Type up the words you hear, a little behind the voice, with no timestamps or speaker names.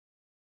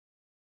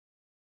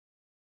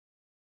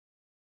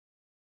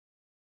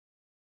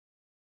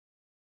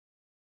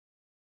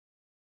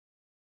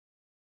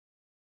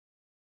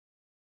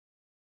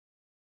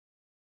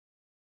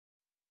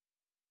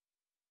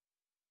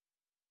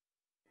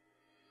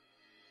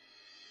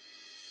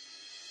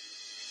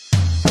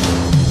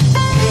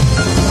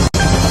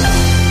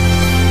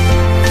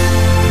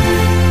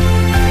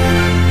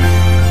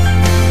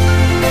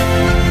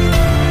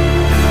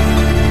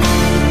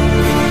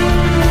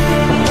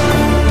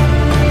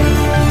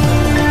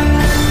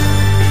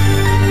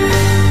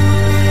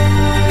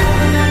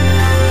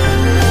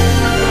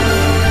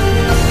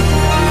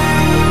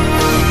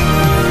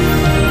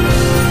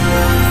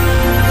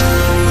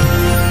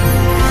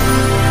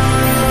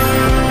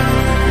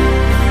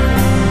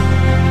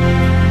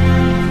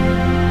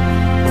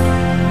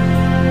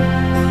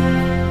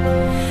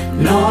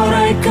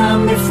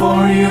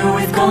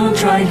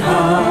contrite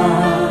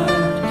heart.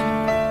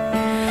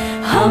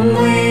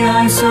 Humbly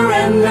I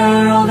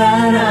surrender all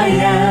that I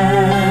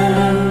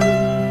am.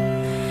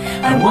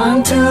 I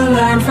want to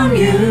learn from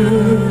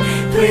you.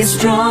 Please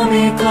draw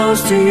me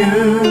close to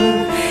you.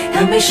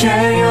 Help me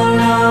share your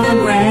love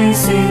and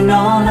grace in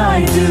all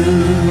I do.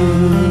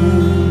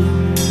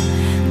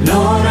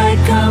 Lord, I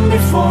come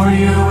before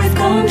you with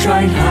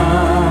contrite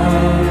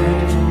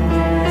heart.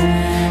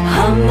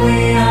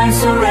 Humbly I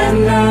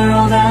surrender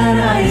all that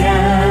I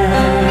am.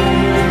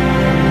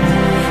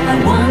 I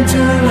want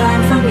to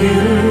learn from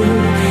you.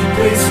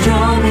 Please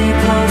draw me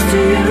close to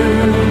you.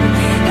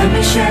 Let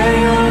me share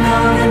your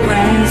love and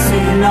grace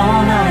in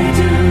all I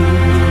do.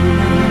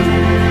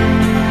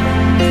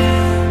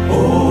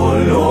 Oh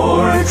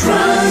Lord,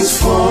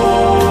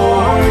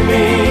 transform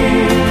me.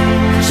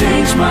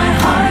 Change my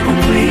heart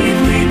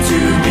completely to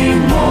be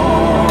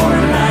more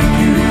like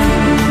you.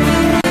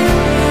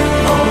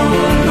 Oh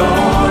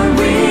Lord,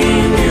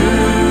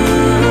 renew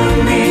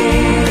me.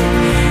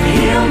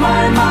 Heal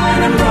my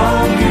mind and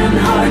broken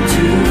heart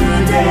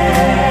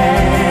today.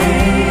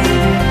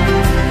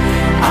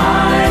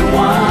 I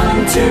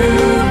want to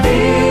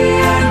be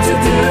and to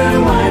do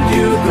what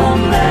you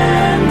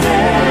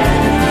commanded,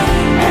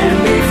 and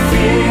be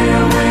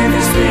filled with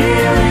the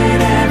Spirit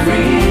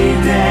every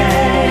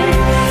day.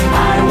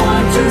 I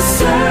want to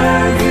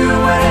serve you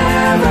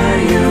wherever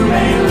you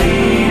may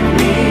lead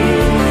me.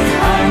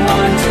 I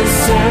want to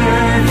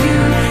serve you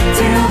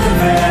till the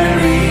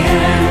very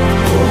end.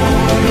 Oh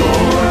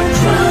Lord,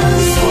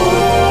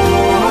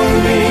 transform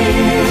me.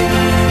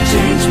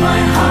 Change my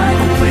heart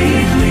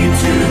completely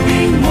to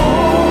be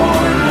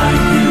more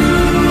like you.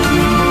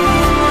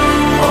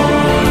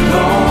 Oh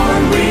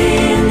Lord,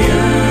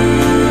 renew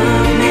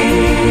me.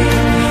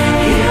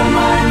 Heal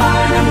my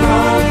mind and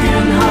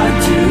broken heart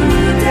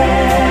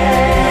today.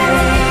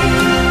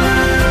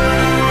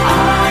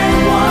 I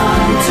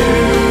want to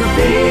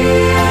be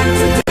and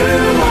to do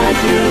what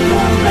you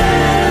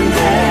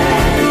commanded,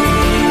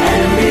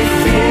 and be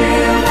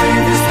filled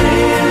with the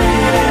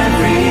Spirit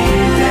every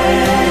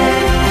day.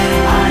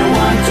 I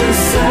want to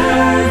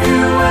serve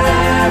you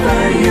wherever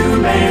you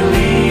may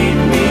lead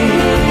me.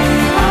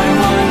 I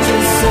want to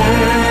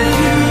serve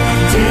you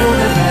till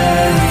the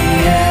very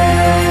end.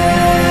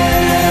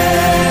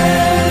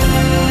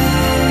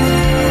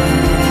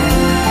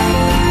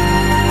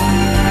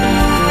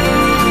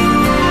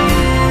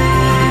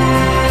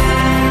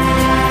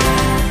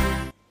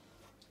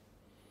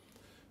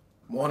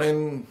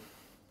 Morning,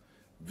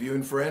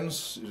 viewing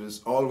friends. It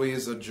is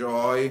always a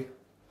joy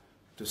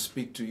to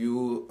speak to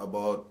you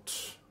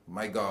about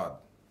my God.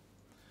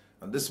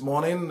 And this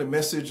morning, the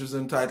message is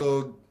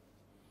entitled,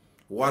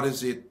 What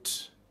is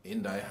it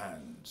in thy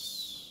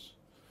hands?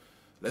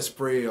 Let's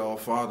pray. Our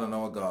Father and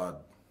our God,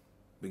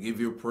 we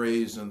give you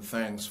praise and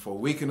thanks for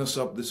waking us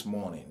up this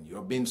morning. You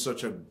have been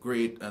such a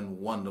great and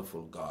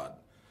wonderful God.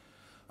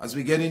 As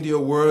we get into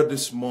your word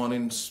this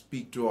morning,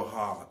 speak to our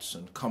hearts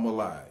and come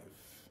alive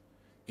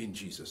in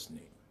Jesus'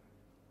 name.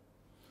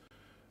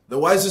 The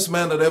wisest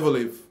man that ever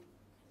lived,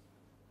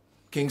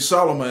 King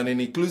Solomon, in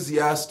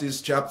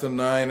Ecclesiastes chapter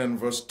 9 and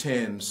verse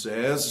 10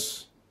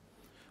 says,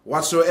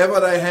 Whatsoever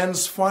thy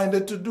hands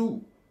findeth to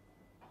do,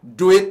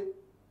 do it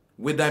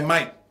with thy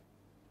might.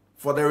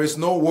 For there is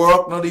no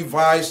work, nor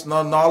device,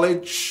 nor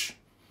knowledge,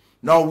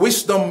 nor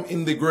wisdom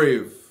in the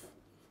grave,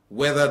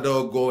 whither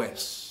thou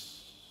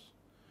goest.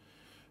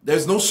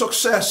 There's no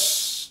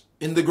success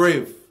in the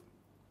grave.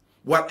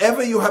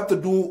 Whatever you have to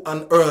do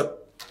on earth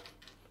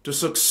to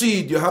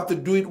succeed, you have to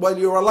do it while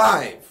you're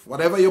alive.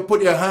 Whatever you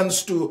put your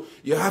hands to,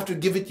 you have to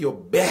give it your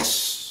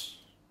best.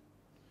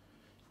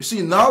 You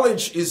see,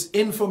 knowledge is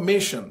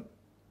information.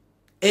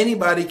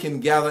 Anybody can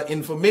gather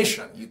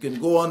information. You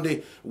can go on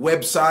the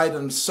website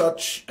and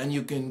such, and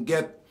you can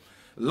get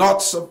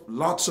lots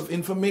of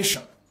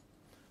information.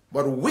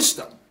 But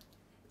wisdom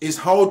is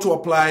how to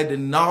apply the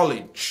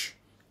knowledge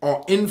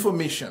or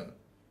information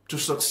to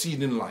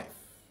succeed in life.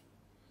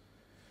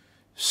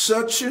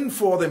 Searching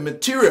for the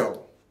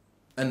material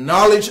and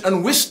knowledge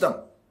and wisdom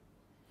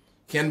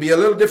can be a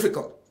little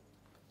difficult.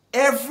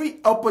 Every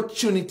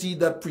opportunity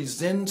that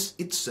presents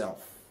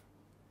itself,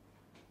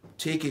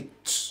 take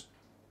it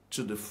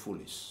to the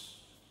fullest.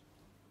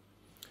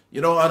 You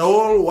know, an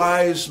old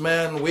wise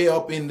man way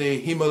up in the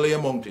Himalaya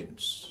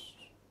mountains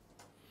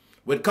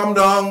would come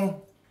down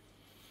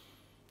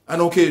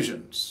on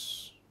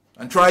occasions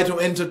and try to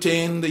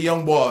entertain the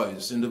young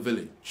boys in the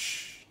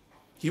village.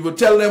 He would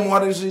tell them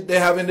what is it they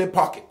have in their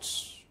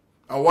pockets,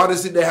 or what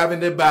is it they have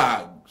in their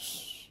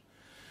bags.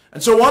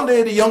 And so one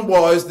day the young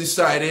boys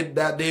decided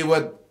that they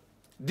would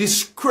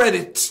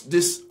discredit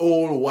this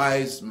old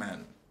wise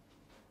man.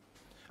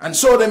 And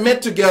so they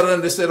met together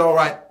and they said, all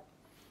right,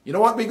 you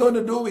know what we're going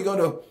to do? We're going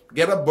to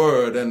get a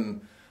bird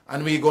and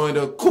we're going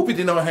to coop it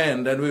in our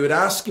hand. And we would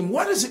ask him,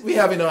 what is it we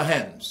have in our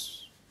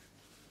hands?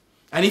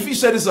 And if he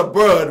said it's a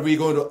bird, we're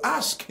going to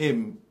ask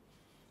him,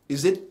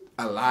 is it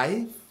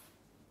alive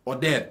or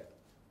dead?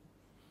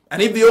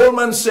 And if the old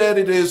man said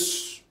it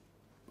is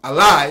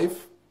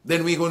alive,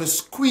 then we're going to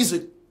squeeze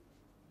it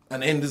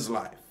and end his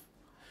life.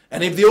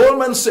 And if the old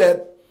man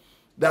said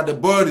that the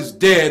bird is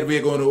dead,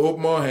 we're going to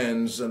open our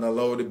hands and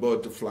allow the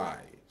bird to fly,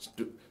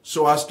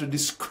 so as to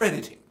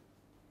discredit him.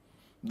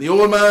 The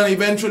old man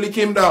eventually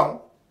came down,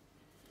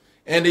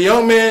 and the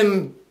young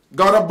man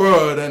got a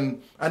bird,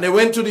 and they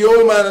went to the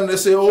old man and they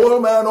said,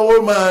 old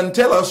man,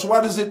 tell us,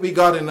 what is it we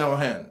got in our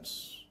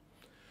hands?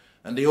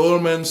 And the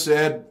old man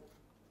said,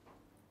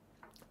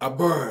 a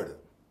bird.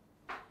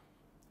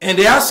 And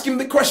they asked him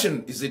the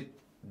question, is it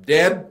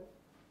dead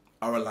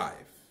or alive?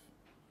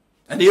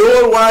 And the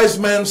old wise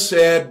man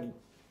said,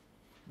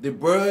 the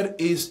bird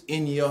is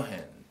in your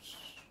hands.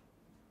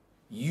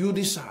 You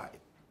decide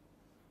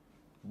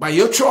by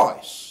your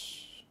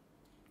choice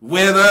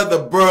whether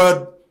the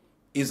bird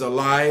is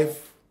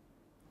alive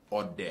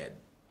or dead.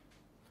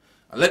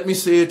 And let me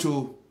say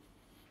to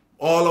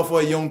all of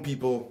our young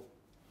people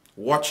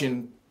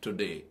watching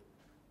today,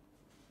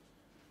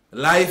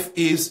 life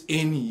is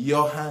in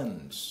your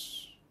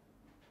hands.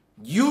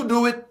 You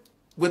do it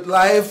with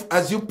life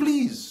as you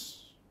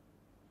please.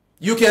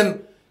 You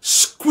can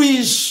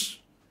squeeze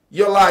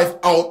your life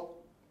out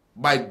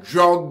by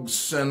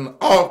drugs and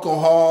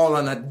alcohol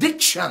and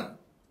addiction.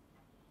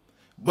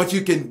 But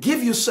you can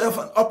give yourself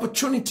an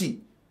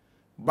opportunity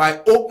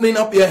by opening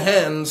up your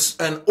hands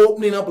and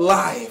opening up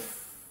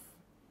life,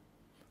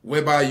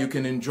 whereby you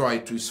can enjoy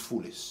it to its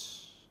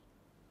fullest.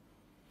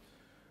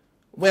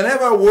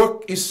 Whenever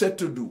work is set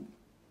to do,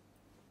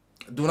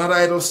 do not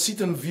idle sit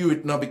and view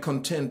it, nor be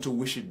content to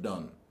wish it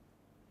done.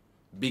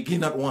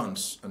 Begin at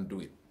once and do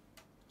it.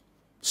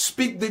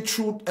 Speak the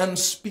truth and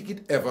speak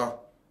it ever,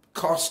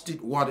 cost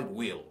it what it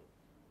will.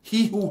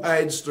 He who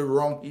hides the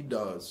wrong he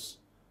does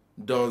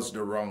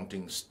the wrong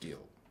thing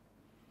still.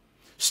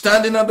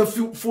 Standing at the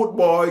foot,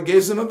 boy,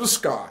 gazing at the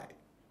sky.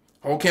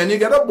 How can you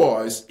get up,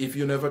 boys, if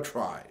you never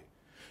try?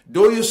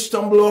 Though you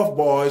stumble off,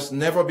 boys,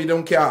 never be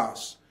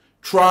downcast.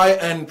 Try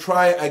and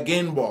try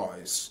again,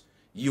 boys.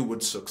 You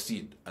would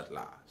succeed at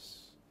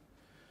last.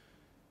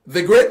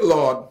 The great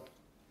Lord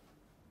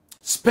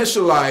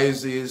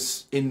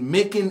specializes in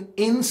making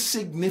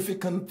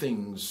insignificant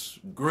things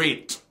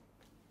great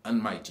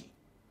and mighty.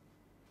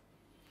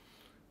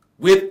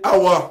 With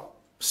our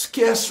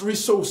scarce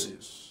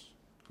resources,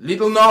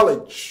 little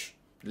knowledge,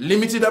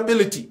 limited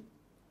ability,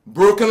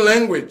 broken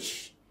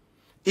language,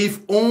 if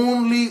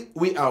only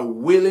we are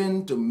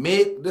willing to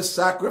make the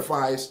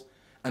sacrifice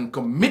and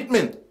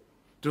commitment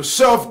to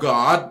serve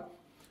God,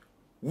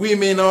 we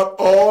may not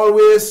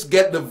always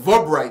get the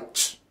verb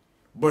right,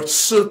 but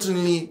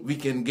certainly we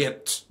can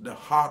get the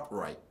heart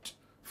right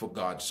for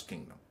God's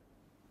kingdom.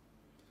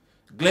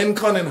 Glenn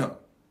Cunningham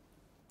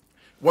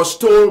was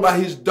told by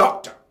his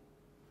doctor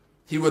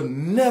he would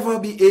never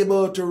be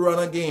able to run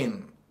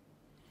again.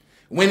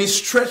 When he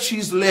stretched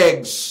his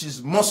legs,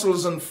 his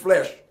muscles and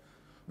flesh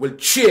will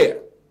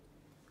cheer.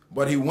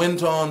 But he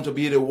went on to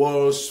be the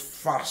world's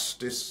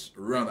fastest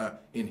runner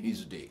in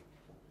his day.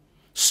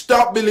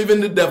 Stop believing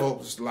the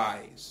devil's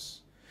lies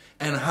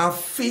and have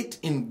faith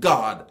in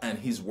God and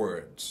his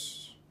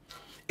words.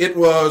 It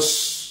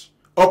was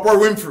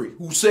Oprah Winfrey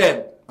who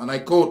said, and I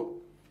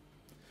quote,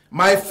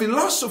 "My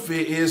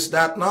philosophy is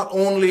that not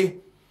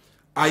only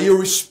are you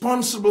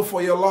responsible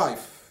for your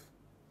life,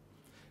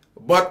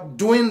 but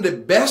doing the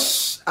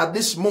best at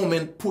this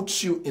moment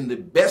puts you in the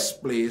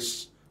best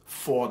place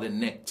for the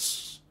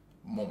next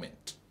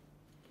moment."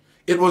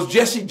 It was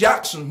Jesse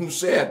Jackson who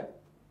said,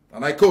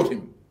 and I quote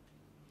him,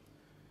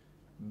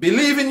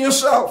 "Believe in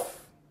yourself.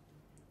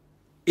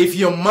 If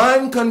your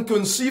mind can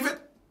conceive it,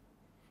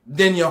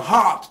 then your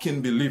heart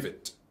can believe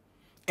it.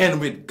 And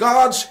with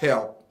God's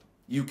help,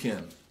 you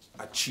can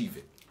achieve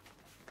it."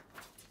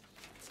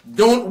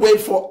 Don't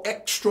wait for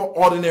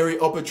extraordinary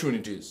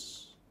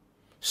opportunities.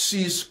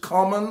 Seize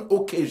common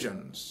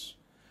occasions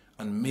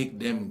and make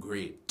them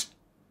great.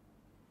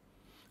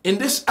 In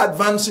this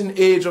advancing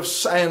age of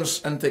science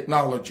and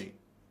technology,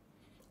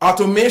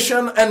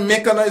 automation and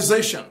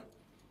mechanization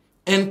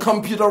and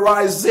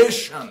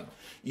computerization,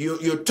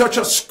 you touch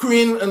a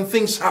screen and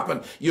things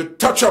happen. You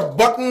touch a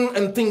button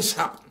and things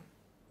happen.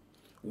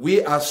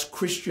 We as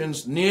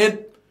Christians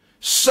need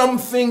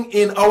something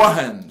in our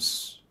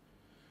hands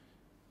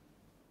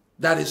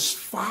that is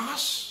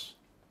fast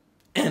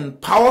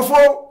and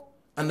powerful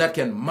and that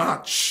can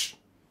match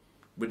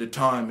with the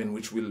time in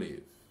which we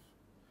live.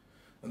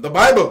 And the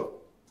Bible,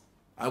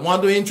 I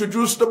want to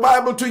introduce the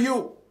Bible to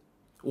you.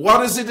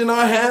 What is it in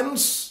our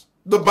hands?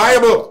 The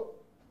Bible.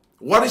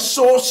 What is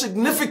so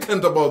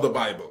significant about the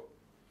Bible?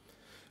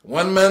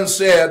 One man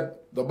said,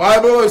 the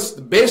Bible is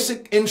the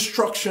basic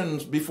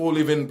instructions before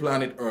leaving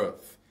planet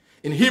Earth.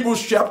 In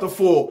Hebrews chapter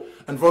 4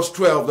 and verse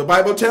 12, the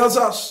Bible tells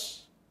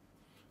us,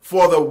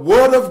 "For the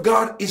word of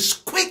God is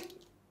quick."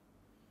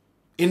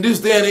 In this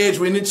day and age,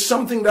 we need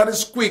something that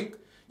is quick.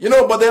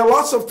 But there are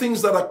lots of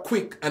things that are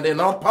quick and they're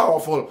not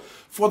powerful.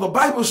 For the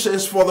Bible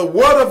says, "For the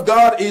word of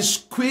God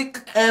is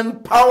quick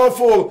and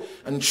powerful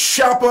and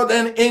sharper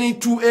than any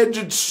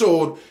two-edged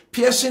sword,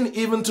 piercing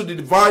even to the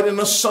dividing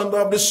asunder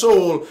of the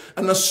soul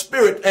and the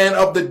spirit and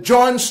of the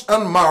joints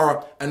and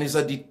marrow, and is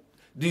a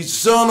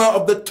discerner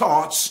of the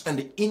thoughts and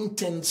the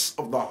intents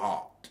of the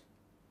heart."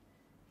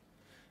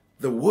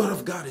 The word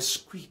of God is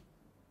quick.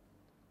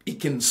 It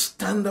can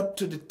stand up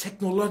to the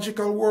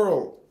technological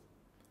world.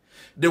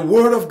 The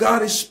word of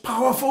God is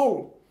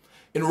powerful.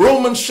 In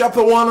Romans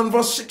chapter 1 and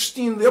verse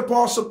 16, the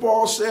Apostle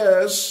Paul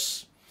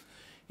says,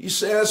 he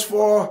says,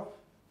 for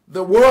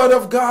the word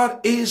of God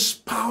is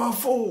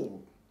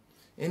powerful.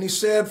 And he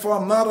said, for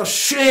I'm not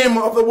ashamed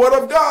of the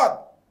word of God,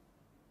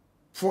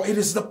 for it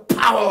is the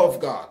power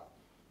of God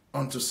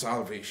unto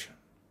salvation.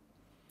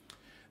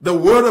 The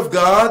word of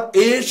God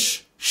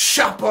is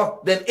sharper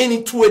than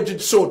any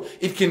two-edged sword.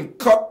 It can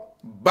cut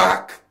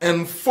back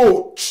and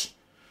forth.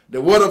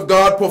 The word of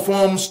God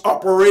performs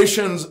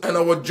operations in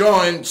our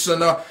joints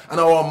and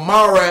our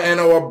marrow and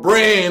our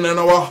brain and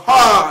our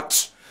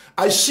heart.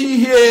 I see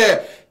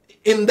here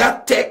in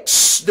that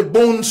text the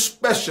bone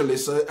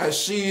specialist. I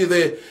see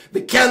the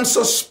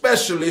cancer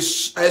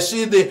specialist. I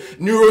see the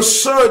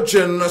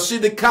neurosurgeon. I see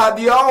the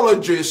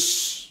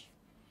cardiologist.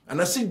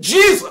 And I see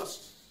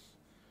Jesus,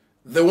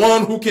 the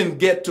one who can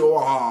get to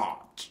our heart.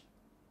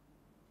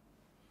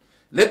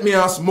 Let me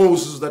ask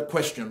Moses that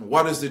question.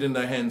 What is it in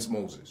thy hands,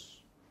 Moses?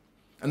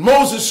 And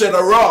Moses said,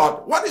 a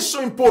rod. What is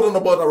so important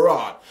about a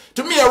rod?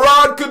 To me, a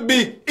rod could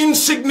be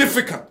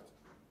insignificant.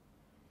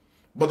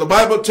 But the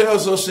Bible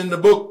tells us in the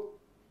book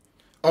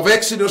of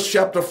Exodus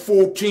chapter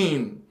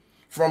 14,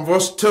 from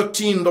verse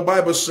 13, the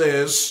Bible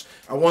says,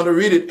 I want to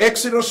read it.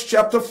 Exodus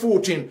chapter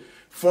 14,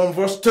 from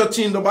verse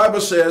 13, the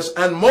Bible says,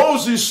 and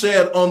Moses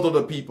said unto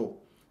the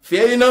people,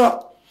 fear ye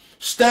not,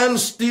 stand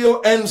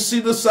still and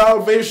see the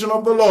salvation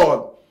of the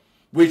Lord,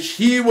 which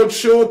he will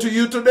show to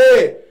you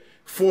today.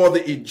 For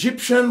the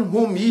Egyptian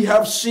whom ye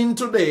have seen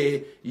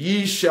today,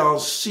 ye shall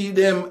see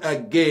them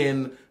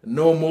again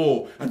no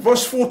more. And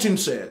verse 14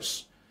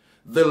 says,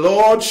 the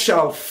Lord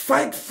shall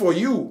fight for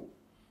you,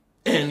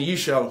 and ye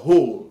shall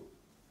hold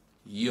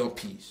your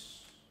peace.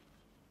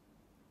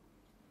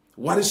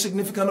 What is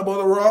significant about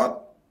the rod?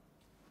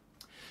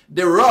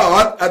 The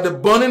rod at the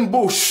burning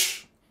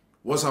bush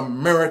was a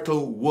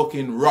miracle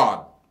working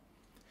rod.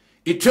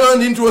 It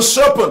turned into a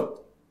serpent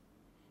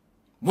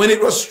when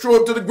it was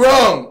thrown to the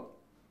ground.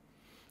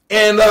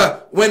 And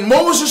when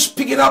Moses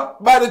picked it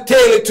up by the tail,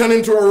 it turned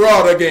into a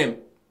rod again.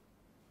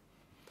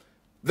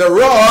 The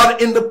rod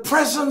in the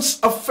presence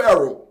of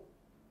Pharaoh.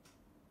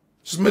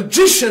 His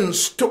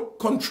magicians took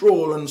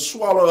control and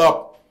swallowed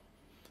up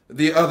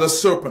the other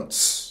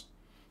serpents.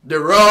 The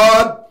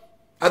rod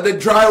at the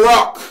dry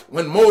rock,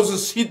 when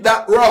Moses hit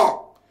that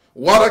rock,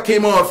 water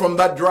came out from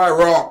that dry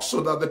rock so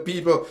that the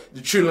people,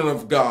 the children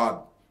of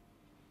God,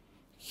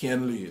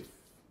 can live.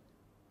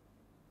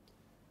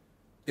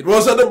 It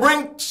was at the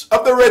brink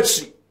of the Red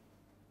Sea.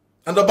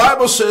 And the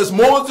Bible says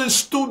Moses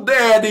stood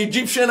there, the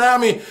Egyptian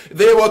army,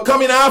 they were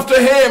coming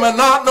after him and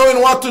not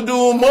knowing what to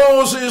do.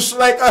 Moses,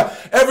 like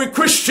every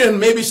Christian,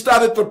 maybe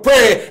started to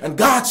pray. And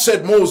God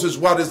said, Moses,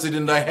 what is it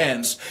in thy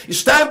hands?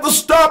 It's time to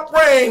stop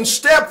praying,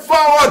 step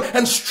forward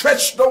and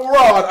stretch the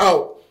rod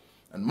out.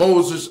 And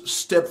Moses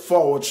stepped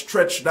forward,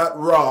 stretched that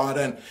rod,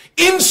 and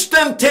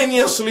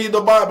instantaneously, the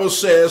Bible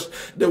says,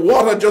 the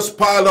water just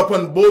piled up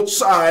on both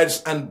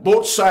sides, and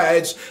both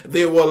sides,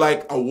 they were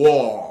like a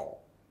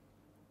wall.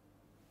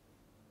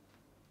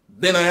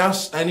 Then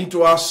I need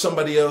to ask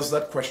somebody else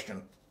that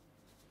question.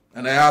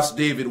 And I asked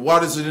David,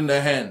 what is it in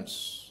their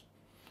hands?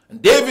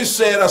 And David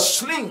said, a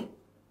sling.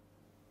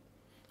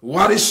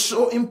 What is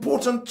so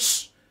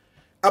important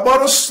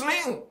about a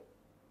sling?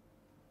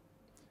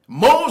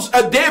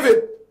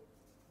 David,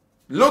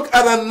 look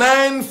at a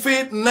 9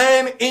 feet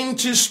 9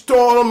 inches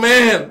tall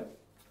man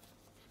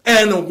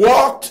and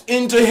walked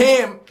into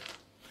him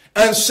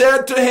and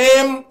said to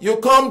him, you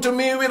come to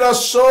me with a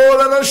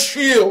sword and a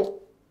shield,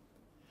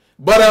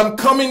 but I'm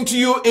coming to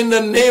you in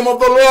the name of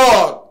the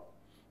Lord.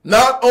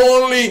 Not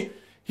only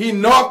he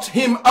knocked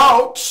him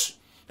out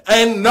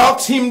and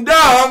knocked him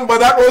down, but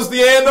that was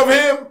the end of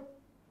him.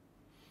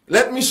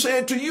 Let me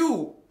say to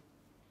you,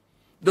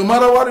 no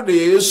matter what it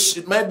is,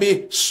 it might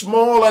be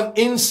small and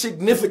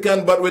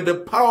insignificant, but with the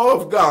power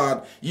of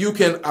God, you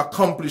can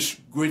accomplish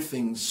great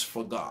things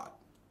for God.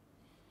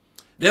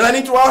 Then I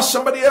need to ask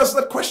somebody else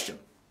that question.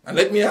 And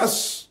let me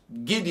ask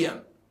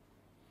Gideon.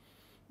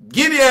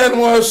 Gideon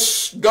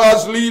was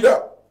God's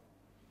leader.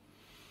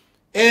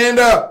 And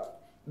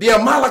the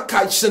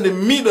Amalekites and the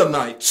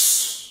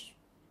Midianites,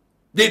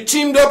 they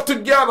teamed up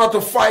together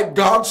to fight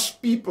God's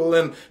people,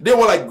 and they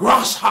were like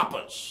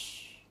grasshoppers.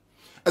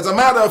 As a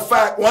matter of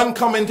fact, one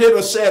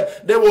commentator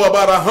said they were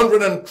about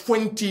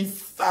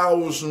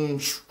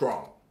 120,000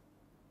 strong.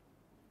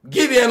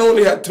 Gideon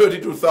only had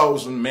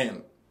 32,000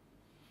 men.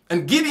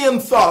 And Gideon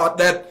thought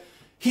that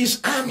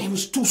his army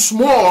was too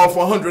small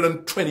for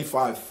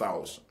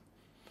 125,000.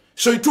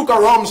 So he took a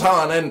ram's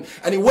horn and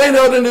he went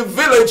out in the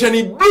village and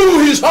he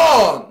blew his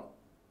horn,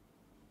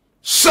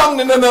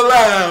 sounding an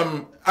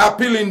alarm,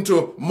 appealing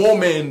to more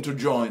men to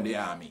join the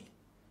army.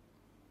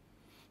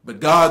 But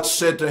God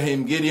said to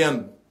him,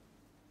 Gideon,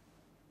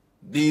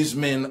 these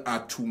men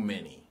are too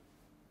many.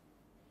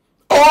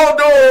 All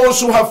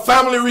those who have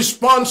family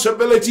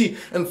responsibility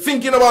and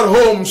thinking about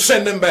home,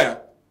 send them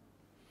back.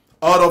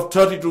 Out of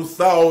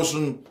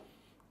 32,000,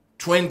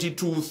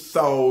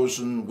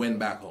 22,000 went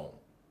back home.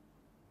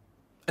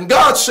 And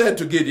God said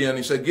to Gideon,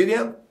 he said,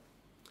 Gideon,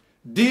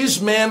 these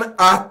men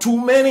are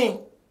too many.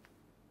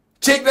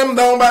 Take them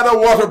down by the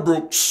water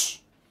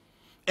brooks.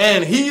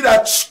 And he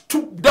that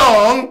stoop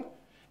down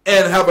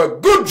and have a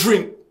good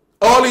drink,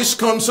 all he's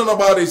concerned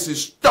about is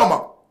his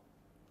stomach,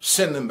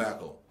 send them back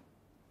home.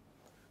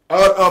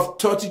 Out of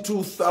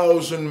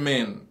 32,000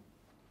 men,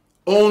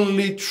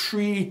 only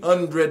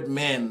 300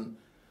 men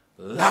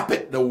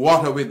lapped the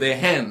water with their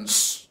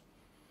hands.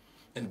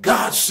 And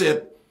God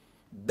said,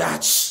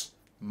 that's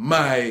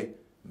my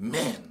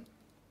men.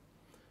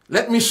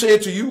 Let me say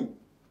to you,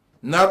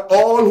 not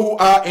all who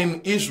are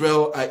in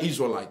Israel are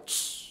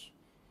Israelites.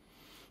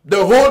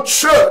 The whole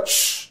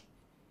church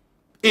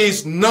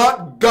is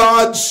not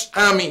God's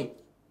army.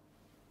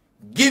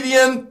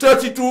 Gideon,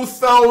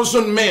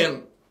 32,000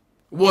 men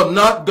were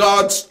not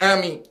God's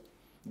army.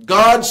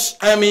 God's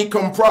army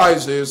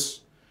comprises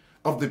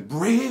of the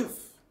brave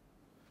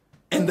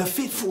and the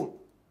faithful,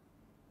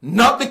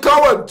 not the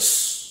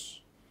cowards.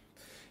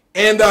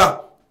 And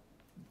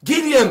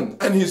Gideon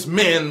and his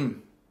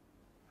men,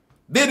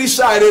 they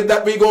decided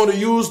that we're going to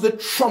use the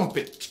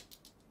trumpet.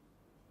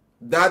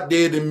 That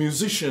day the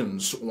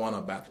musicians won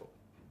a battle.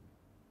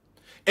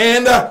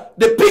 And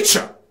the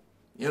pitcher,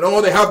 you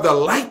know, they have the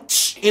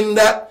light in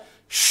that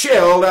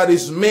shell that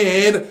is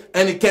made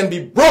and it can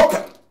be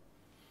broken.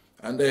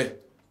 And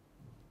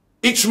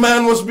each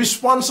man was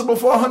responsible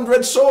for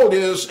 100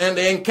 soldiers, and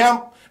they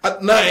encamped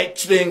at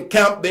night, they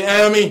encamped the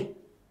army.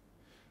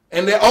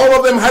 And all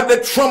of them had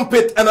the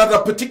trumpet, and at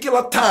a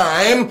particular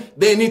time,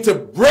 they need to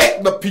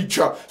break the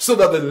pitcher so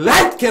that the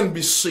light can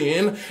be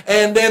seen,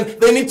 and then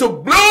they need to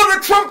blow the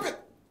trumpet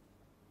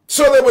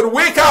so they would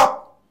wake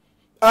up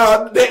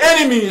the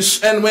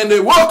enemies. And when they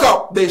woke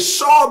up, they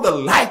saw the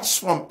lights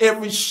from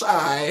every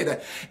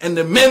side and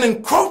the men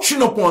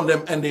encroaching upon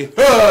them, and they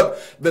heard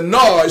the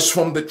noise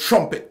from the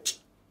trumpet.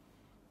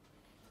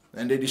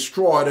 And they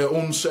destroyed their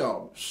own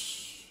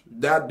selves.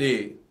 That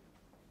day,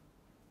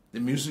 the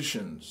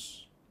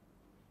musicians,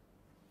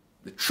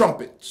 the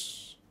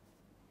trumpets,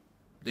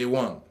 they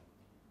won.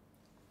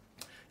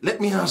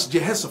 Let me ask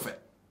Jehoshaphat,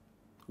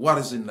 what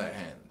is in their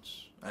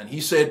hands? And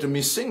he said to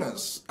me,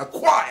 singers, a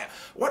choir.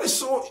 What is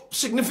so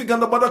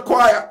significant about a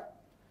choir?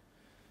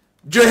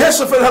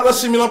 Jehoshaphat had a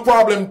similar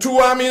problem. Two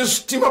armies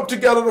team up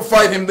together to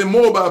fight him, the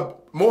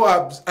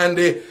Moabs and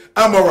the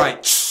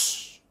Amorites.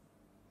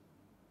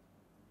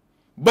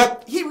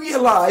 But he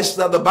realized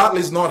that the battle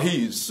is not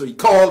his. So he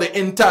called the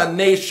entire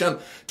nation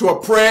to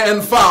a prayer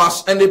and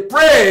fast. And they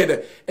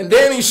prayed. And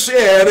then he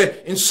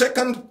said in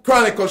 2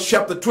 Chronicles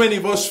chapter 20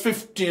 verse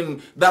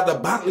 15 that the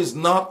battle is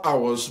not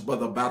ours, but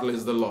the battle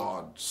is the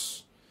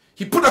Lord's.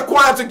 He put a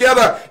choir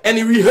together and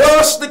he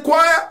rehearsed the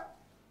choir.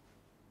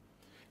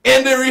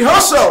 In the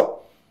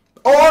rehearsal,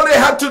 all they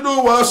had to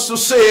do was to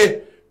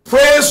say,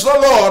 praise the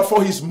Lord,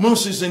 for his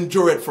mercies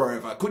endure it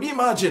forever. Could you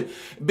imagine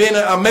being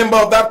a member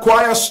of that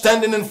choir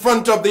standing in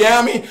front of the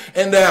army,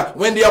 and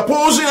when the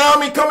opposing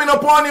army coming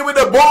upon you with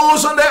the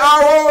bows and the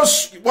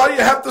arrows, what you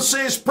have to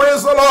say is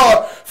praise the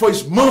Lord, for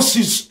his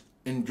mercies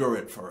endure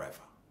it forever.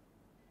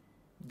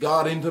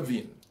 God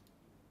intervened,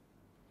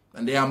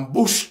 and they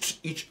ambushed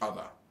each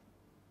other,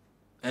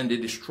 and they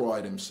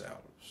destroyed themselves.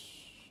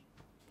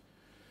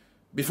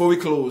 Before we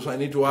close, I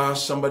need to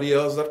ask somebody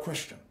else that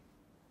question.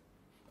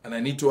 And I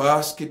need to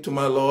ask it to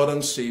my Lord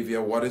and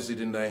Savior, what is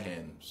it in thy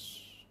hands?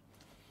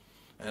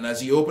 And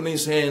as he opened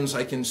his hands,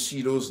 I can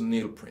see those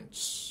nail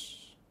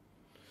prints.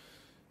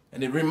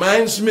 And it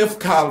reminds me of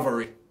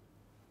Calvary,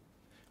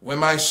 when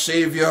my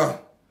Savior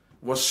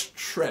was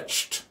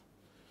stretched,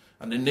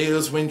 and the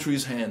nails went through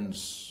his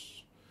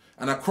hands,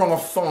 and a crown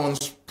of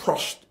thorns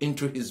pressed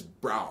into his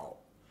brow.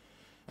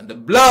 And the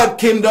blood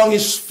came down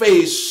his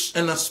face,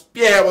 and a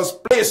spear was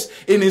placed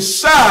in his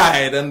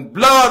side, and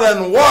blood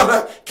and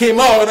water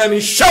came out, and he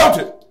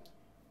shouted,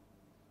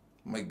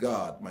 my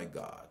God,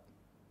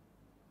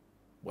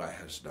 why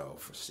hast thou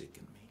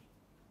forsaken me?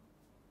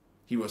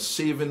 He was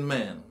saving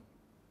man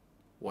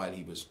while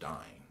he was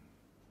dying.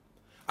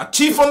 A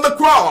thief on the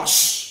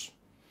cross.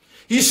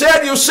 He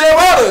said, you save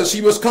others.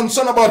 He was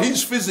concerned about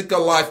his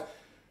physical life.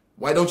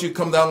 Why don't you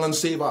come down and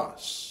save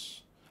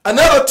us?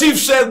 Another thief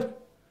said,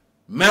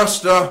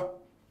 Master,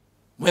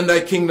 when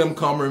thy kingdom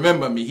come,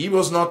 remember me. He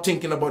was not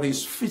thinking about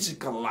his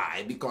physical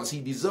life because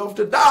he deserved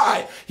to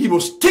die. He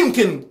was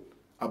thinking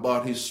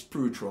about his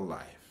spiritual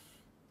life.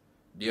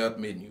 The earth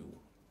made new.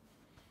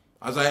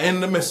 As I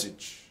end the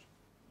message,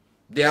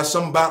 there are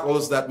some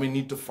battles that we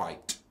need to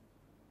fight.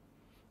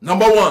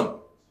 Number one,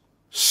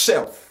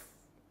 self.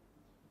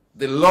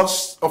 The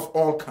lust of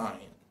all kinds.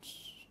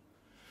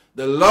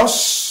 The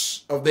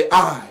lust of the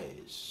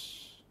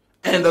eyes.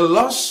 And the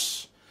lust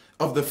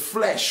of the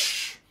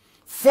flesh,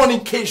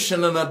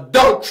 fornication and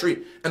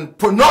adultery and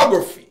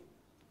pornography.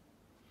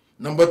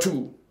 Number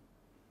two,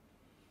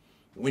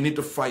 we need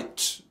to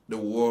fight the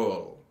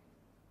world,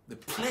 the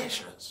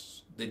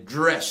pleasures, the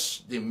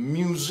dress, the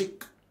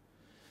music,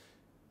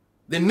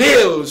 the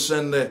nails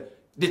and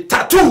the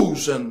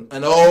tattoos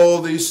and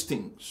all these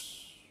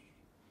things.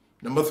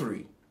 Number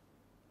three,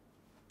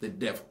 the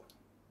devil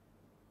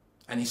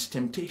and his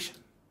temptation,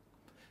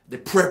 the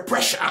peer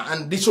pressure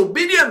and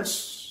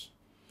disobedience,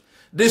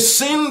 the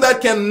sin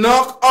that can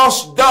knock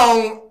us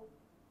down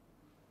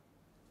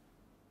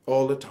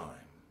all the time.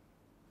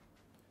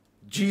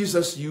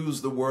 Jesus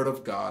used the word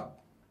of God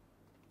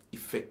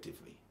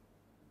effectively.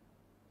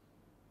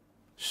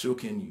 So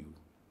can you.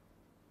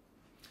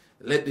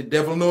 Let the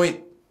devil know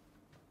it.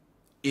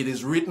 It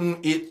is written,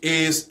 it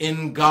is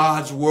in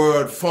God's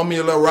word.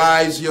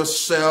 Familiarize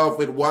yourself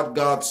with what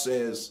God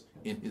says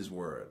in his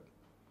word.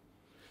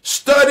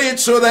 Study it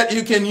so that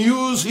you can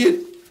use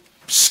it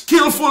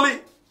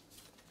skillfully.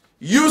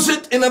 Use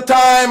it in a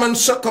time and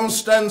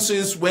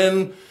circumstances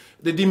when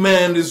the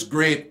demand is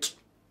great,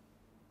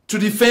 to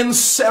defend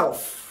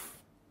self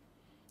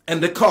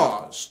and the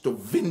cause, to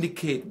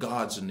vindicate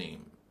God's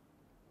name.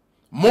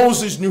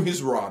 Moses knew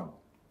his rod.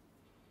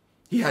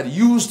 He had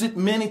used it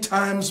many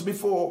times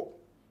before.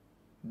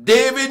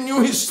 David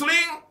knew his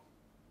sling.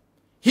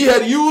 He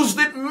had used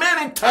it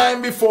many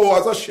times before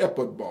as a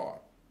shepherd boy.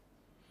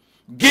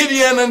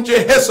 Gideon and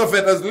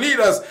Jehoshaphat as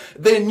leaders,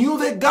 they knew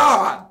their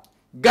God.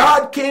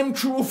 God came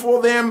true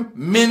for them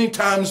many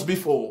times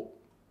before.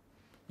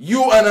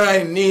 You and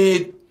I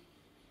need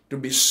to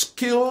be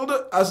skilled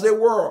as they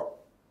were.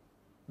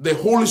 The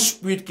Holy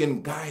Spirit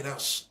can guide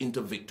us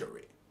into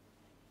victory.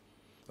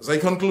 As I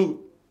conclude,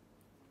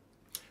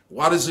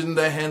 what is in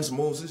their hands,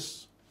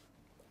 Moses?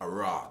 A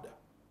rod.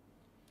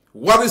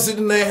 What is it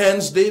in their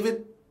hands,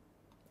 David?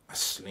 A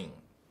sling.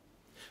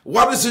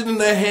 What is it in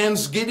their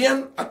hands,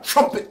 Gideon? A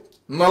trumpet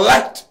and a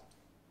light.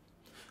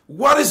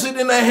 What is it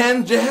in their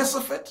hands,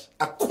 Jehoshaphat?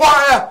 A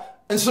choir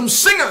and some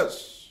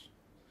singers.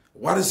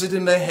 What is it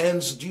in their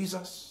hands,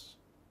 Jesus?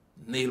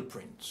 Nail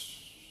prints.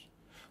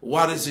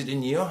 What is it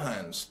in your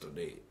hands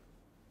today?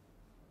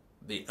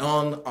 The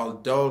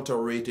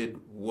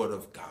unadulterated Word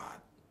of God.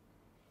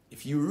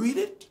 If you read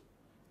it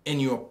and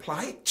you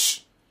apply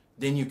it,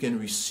 then you can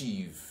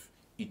receive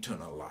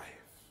eternal life.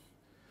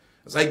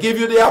 As I give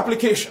you the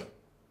application,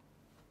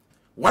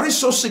 what is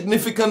so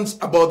significant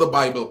about the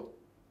Bible?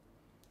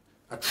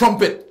 A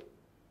trumpet,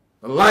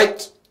 a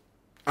light,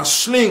 a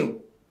sling,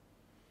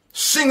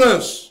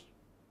 singers,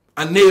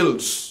 and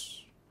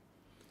nails.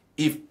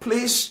 If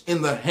placed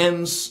in the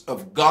hands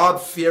of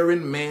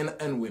God-fearing men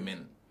and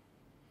women,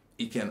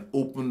 it can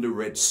open the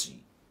Red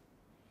Sea,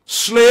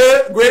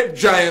 slay great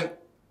giant,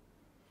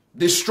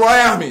 destroy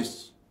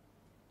armies,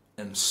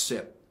 and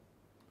set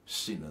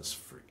sinners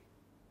free.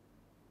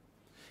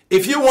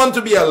 If you want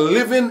to be a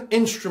living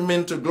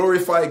instrument to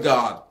glorify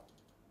God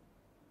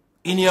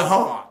in your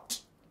heart,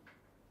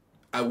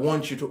 I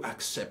want you to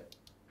accept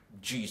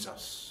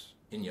Jesus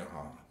in your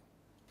heart.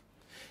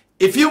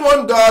 If you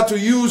want God to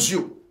use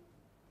you,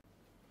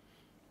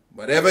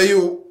 whatever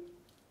you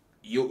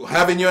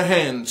have in your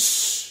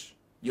hands,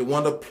 you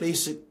want to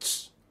place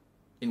it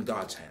in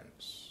God's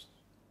hands.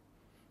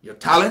 Your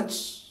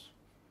talents,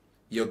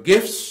 your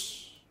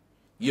gifts,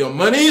 your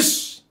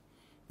monies,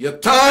 your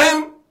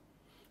time,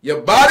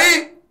 your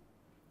body,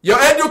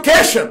 your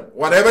education,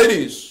 whatever it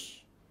is,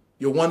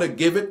 you want to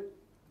give it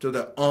to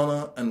the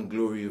honor and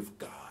glory of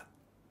God.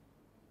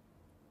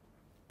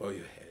 Bow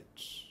your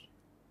heads.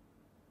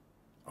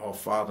 Our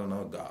Father and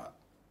our God,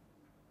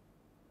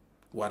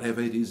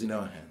 whatever it is in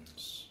our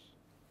hands,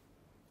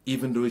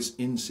 even though it's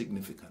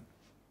insignificant,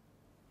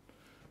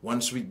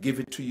 once we give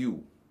it to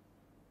you,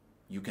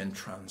 you can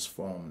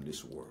transform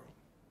this world.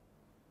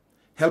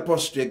 Help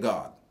us, dear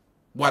God.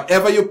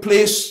 Whatever you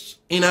place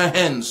in our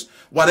hands,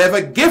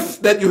 whatever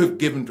gift that you have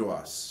given to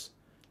us,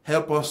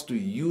 help us to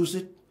use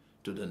it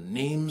to the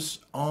names,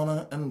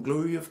 honor, and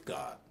glory of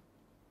God.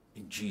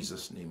 In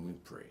Jesus' name we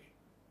pray.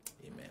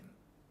 Amen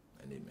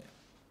and amen.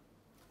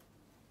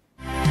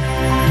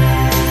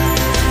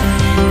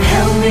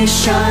 Help me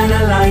shine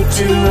a light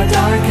to a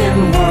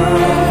darkened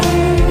world,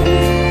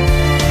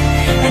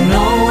 and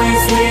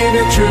always lead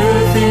the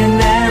truth in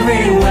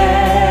every way.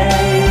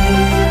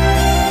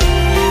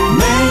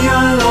 May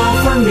your love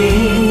for me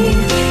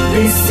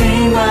be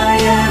seen by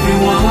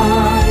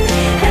everyone,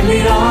 and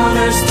lead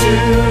others to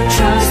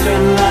trust